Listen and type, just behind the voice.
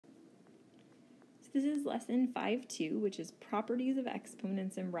This is lesson 5.2, which is properties of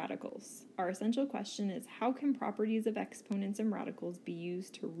exponents and radicals. Our essential question is, how can properties of exponents and radicals be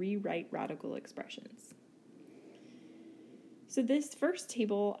used to rewrite radical expressions? So this first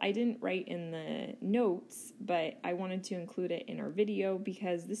table I didn't write in the notes, but I wanted to include it in our video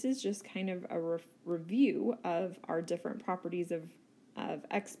because this is just kind of a review of our different properties of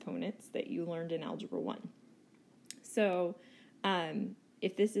exponents that you learned in Algebra 1. So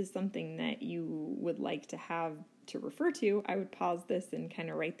if this is something that you would like to have to refer to, I would pause this and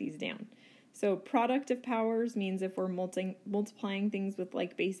kind of write these down. So product of powers means if we're multiplying things with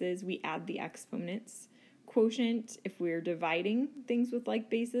like bases, we add the exponents. Quotient, if we're dividing things with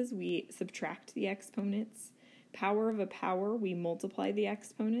like bases, we subtract the exponents. Power of a power, we multiply the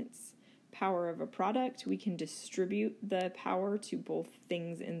exponents. Power of a product, we can distribute the power to both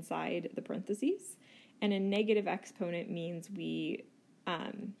things inside the parentheses. And a negative exponent means we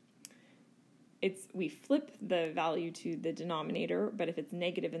flip the value to the denominator, but if it's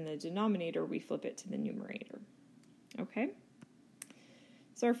negative in the denominator, we flip it to the numerator. Okay?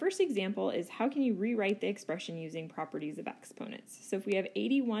 So our first example is, how can you rewrite the expression using properties of exponents? So if we have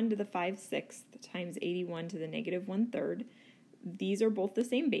 81 to the 5/6 times 81 to the negative 1/3, these are both the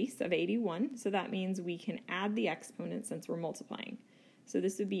same base of 81, so that means we can add the exponents since we're multiplying. So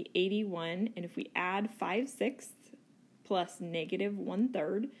this would be 81, and if we add 5/6 plus negative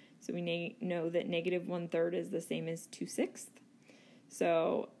 1/3, so we know that negative 1/3 is the same as 2/6.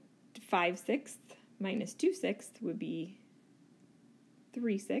 So 5/6 minus 2/6 would be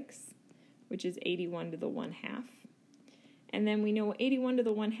 3/6, which is 81 to the 1/2. And then we know 81 to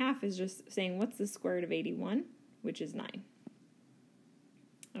the 1/2 is just saying what's the square root of 81, which is 9.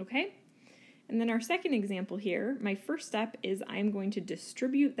 Okay? And then our second example here, my first step is I'm going to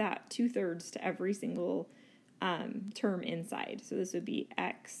distribute that 2/3 to every single term inside. So this would be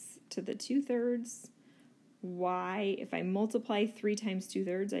x to the 2/3, y, if I multiply 3 times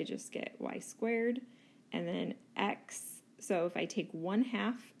 2/3, I just get y squared, and then x, so if I take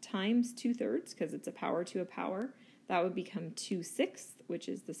 1/2 times 2/3, because it's a power to a power, that would become 2/6, which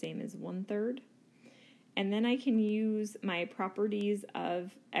is the same as 1/3. And then I can use my properties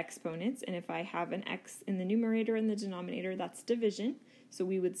of exponents, and if I have an x in the numerator and the denominator, that's division. So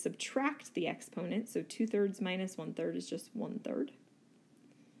we would subtract the exponent, so 2/3 minus 1/3 is just 1/3.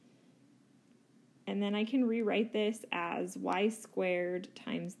 And then I can rewrite this as y squared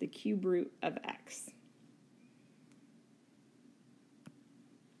times the cube root of x.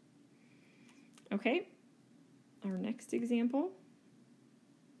 Okay, our next example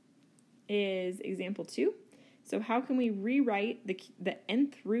is example 2. So how can we rewrite the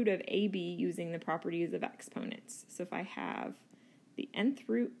nth root of AB using the properties of exponents? So if I have the nth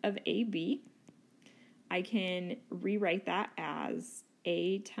root of AB, I can rewrite that as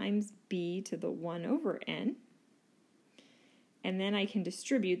a times b to the 1 over n. And then I can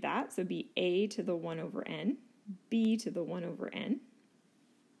distribute that, so be a to the 1 over n, b to the 1 over n.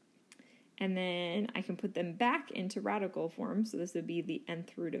 And then I can put them back into radical form, so this would be the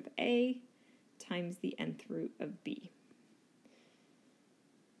nth root of a times the nth root of b.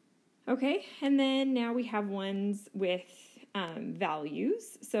 Okay, and then now we have ones with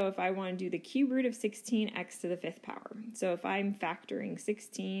values. So if I want to do the cube root of 16, x to the 5th power. So if I'm factoring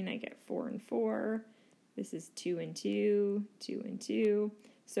 16, I get 4 and 4. This is 2 and 2, 2 and 2.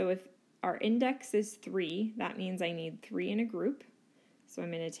 So if our index is 3, that means I need 3 in a group. So I'm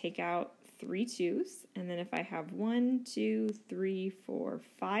going to take out 3 2's, and then if I have 1, 2, 3, 4,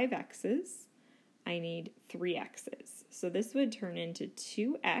 5 x's, I need 3 x's. So this would turn into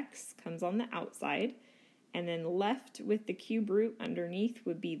 2x, comes on the outside, and then left with the cube root underneath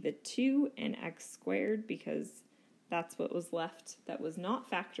would be the 2 and x squared, because that's what was left that was not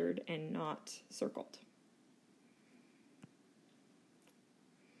factored and not circled.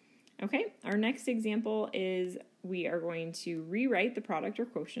 Okay, our next example is we are going to rewrite the product or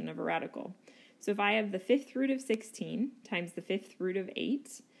quotient of a radical. So if I have the 5th root of 16 times the 5th root of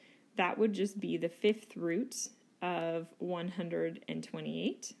 8, that would just be the 5th root of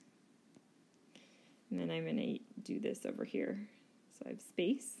 128. And then I'm going to do this over here. So I have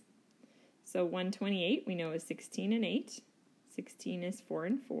space. So 128 we know is 16 and 8. 16 is 4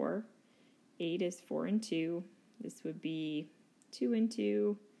 and 4. 8 is 4 and 2. This would be 2 and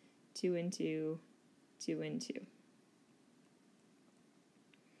 2, 2 and 2, 2 and 2.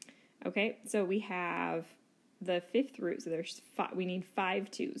 Okay, so we have the 5th root, so there's we need 5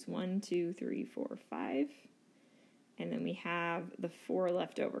 2's. 1, 2, 3, 4, 5. And then we have the 4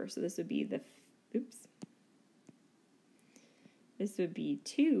 left over. So this would be the, this would be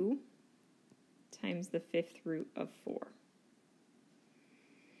 2 times the 5th root of 4.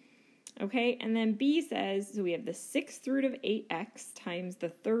 Okay, and then B says, so we have the 6th root of 8x times the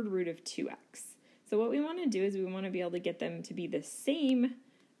 3rd root of 2x. So what we want to do is we want to be able to get them to be the same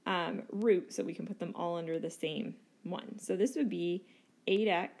root, so we can put them all under the same one. So this would be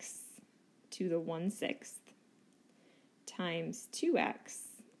 8x to the 1/6 times 2x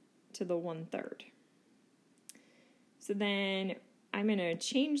to the 1/3. So then I'm going to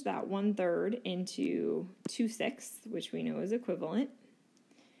change that 1/3 into 2/6, which we know is equivalent.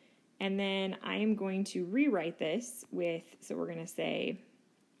 And then I am going to rewrite this with, so we're going to say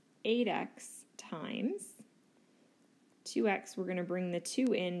 8x times 2x. We're going to bring the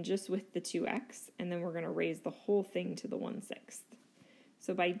 2 in just with the 2x, and then we're going to raise the whole thing to the 1/6.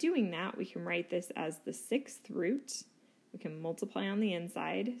 So by doing that, we can write this as the 6th root. We can multiply on the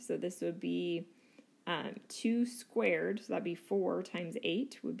inside. So this would be 2 squared, so that'd be 4 times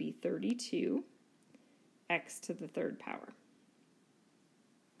 8 would be 32, x to the 3rd power.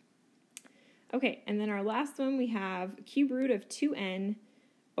 Okay, and then our last one, we have cube root of 2n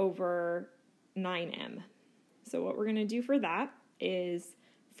over 9m. So what we're going to do for that is,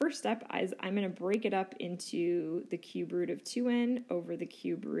 first step is I'm going to break it up into the cube root of 2n over the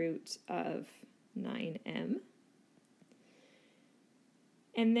cube root of 9m.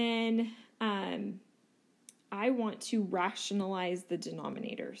 And then I want to rationalize the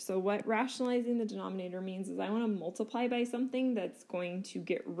denominator. So what rationalizing the denominator means is I want to multiply by something that's going to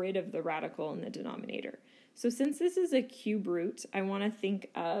get rid of the radical in the denominator. So since this is a cube root, I want to think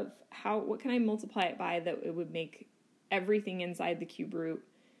of what can I multiply it by that it would make everything inside the cube root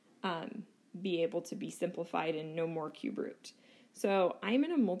be able to be simplified and no more cube root. So I'm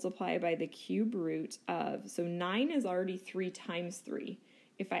going to multiply by the cube root of, so 9 is already 3 times 3.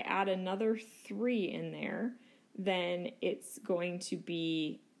 If I add another 3 in there, then it's going to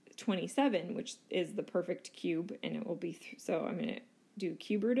be 27, which is the perfect cube, and it will be, so I'm going to do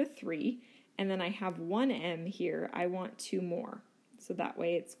cube root of 3, and then I have 1m here. I want 2 more. So that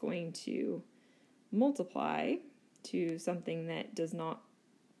way it's going to multiply to something that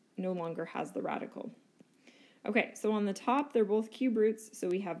no longer has the radical. Okay, so on the top, they're both cube roots, so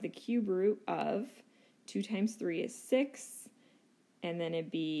we have the cube root of 2 times 3 is 6, and then it'd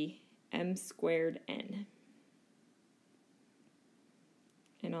be m squared n.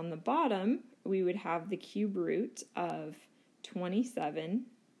 And on the bottom, we would have the cube root of 27m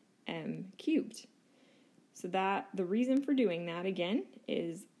cubed. So that the reason for doing that, again,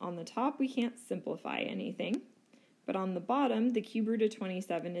 is on the top we can't simplify anything, but on the bottom, the cube root of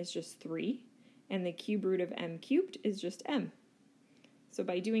 27 is just 3, and the cube root of m cubed is just m. So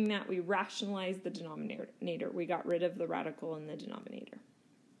by doing that, we rationalized the denominator. We got rid of the radical in the denominator.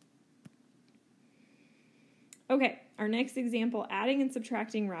 Okay, our next example, adding and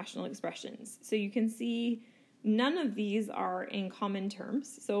subtracting rational expressions. So you can see none of these are in common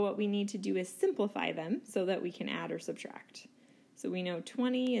terms. So what we need to do is simplify them so that we can add or subtract. So we know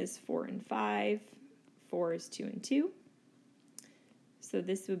 20 is 4 and 5, 4 is 2 and 2. So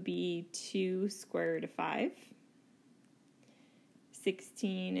this would be 2 square root of 5.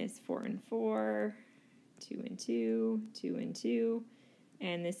 16 is 4 and 4, 2 and 2, 2 and 2.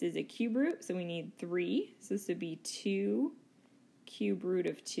 And this is a cube root, so we need 3. So this would be 2 cube root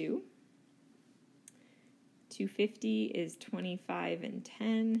of 2. 250 is 25 and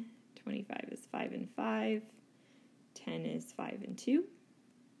 10. 25 is 5 and 5. 10 is 5 and 2.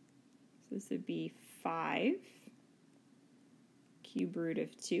 So this would be 5 cube root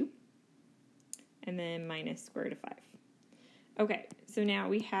of 2. And then minus square root of 5. Okay, so now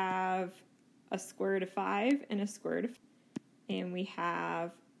we have a square root of 5 and a square root of 5. And we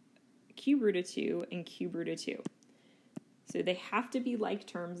have cube root of 2 and cube root of 2. So they have to be like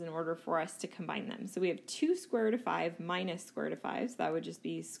terms in order for us to combine them. So we have 2 square root of 5 minus square root of 5, so that would just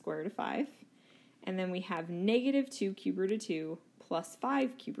be square root of 5. And then we have negative 2 cube root of 2 plus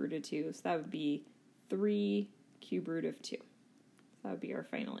 5 cube root of 2, so that would be 3 cube root of 2. So that would be our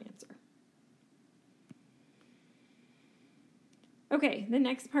final answer. Okay, the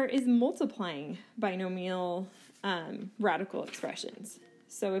next part is multiplying binomial radical expressions.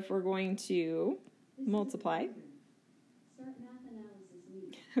 So if we're going to multiply,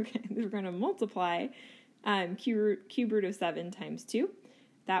 okay, we're going to multiply cube root of 7 times 2.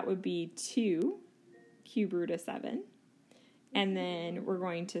 That would be 2 cube root of 7. And then we're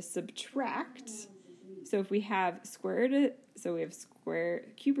going to subtract. So if we have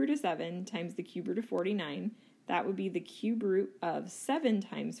cube root of 7 times the cube root of 49, that would be the cube root of 7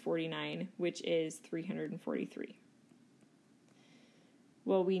 times 49, which is 343.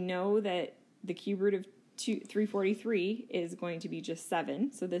 Well, we know that the cube root of 343 is going to be just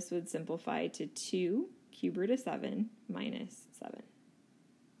 7, so this would simplify to 2 cube root of 7 minus 7.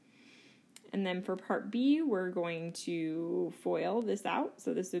 And then for part B, we're going to FOIL this out.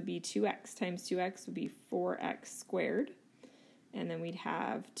 So this would be 2x times 2x would be 4x squared. And then we'd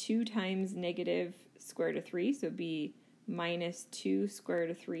have 2 times negative square root of 3, so it would be minus 2 square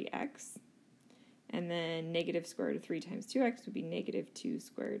root of 3x. And then negative square root of 3 times 2x would be negative 2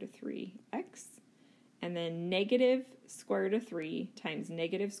 square root of 3x. And then negative square root of 3 times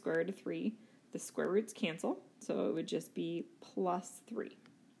negative square root of 3, the square roots cancel, so it would just be plus 3.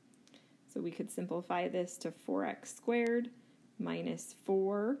 So we could simplify this to 4x squared minus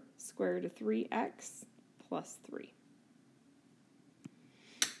 4 square root of 3x plus 3.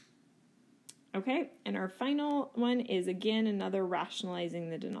 Okay, and our final one is again another rationalizing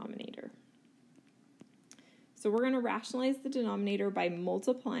the denominator. So we're going to rationalize the denominator by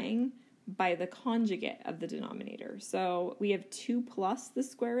multiplying by the conjugate of the denominator. So we have 2 plus the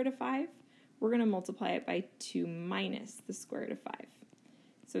square root of 5. We're going to multiply it by 2 minus the square root of 5.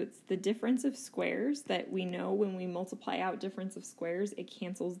 So it's the difference of squares that we know when we multiply out difference of squares, it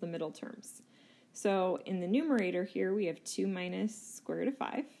cancels the middle terms. So in the numerator here, we have 2 minus square root of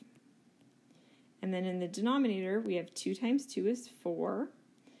 5. And then in the denominator, we have 2 times 2 is 4.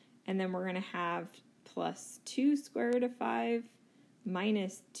 And then we're going to have plus 2 square root of 5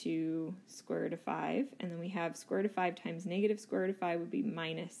 minus 2 square root of 5. And then we have square root of 5 times negative square root of 5 would be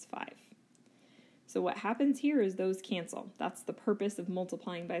minus 5. So what happens here is those cancel. That's the purpose of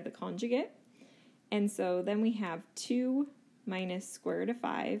multiplying by the conjugate. And so then we have 2 minus square root of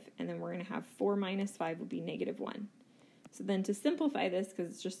 5, and then we're going to have 4 minus 5 would be negative 1. So then to simplify this,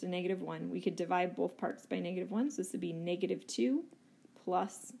 because it's just a negative 1, we could divide both parts by negative 1. So this would be negative 2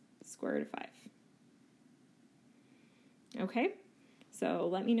 plus square root of 5. Okay, so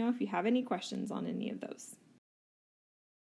let me know if you have any questions on any of those.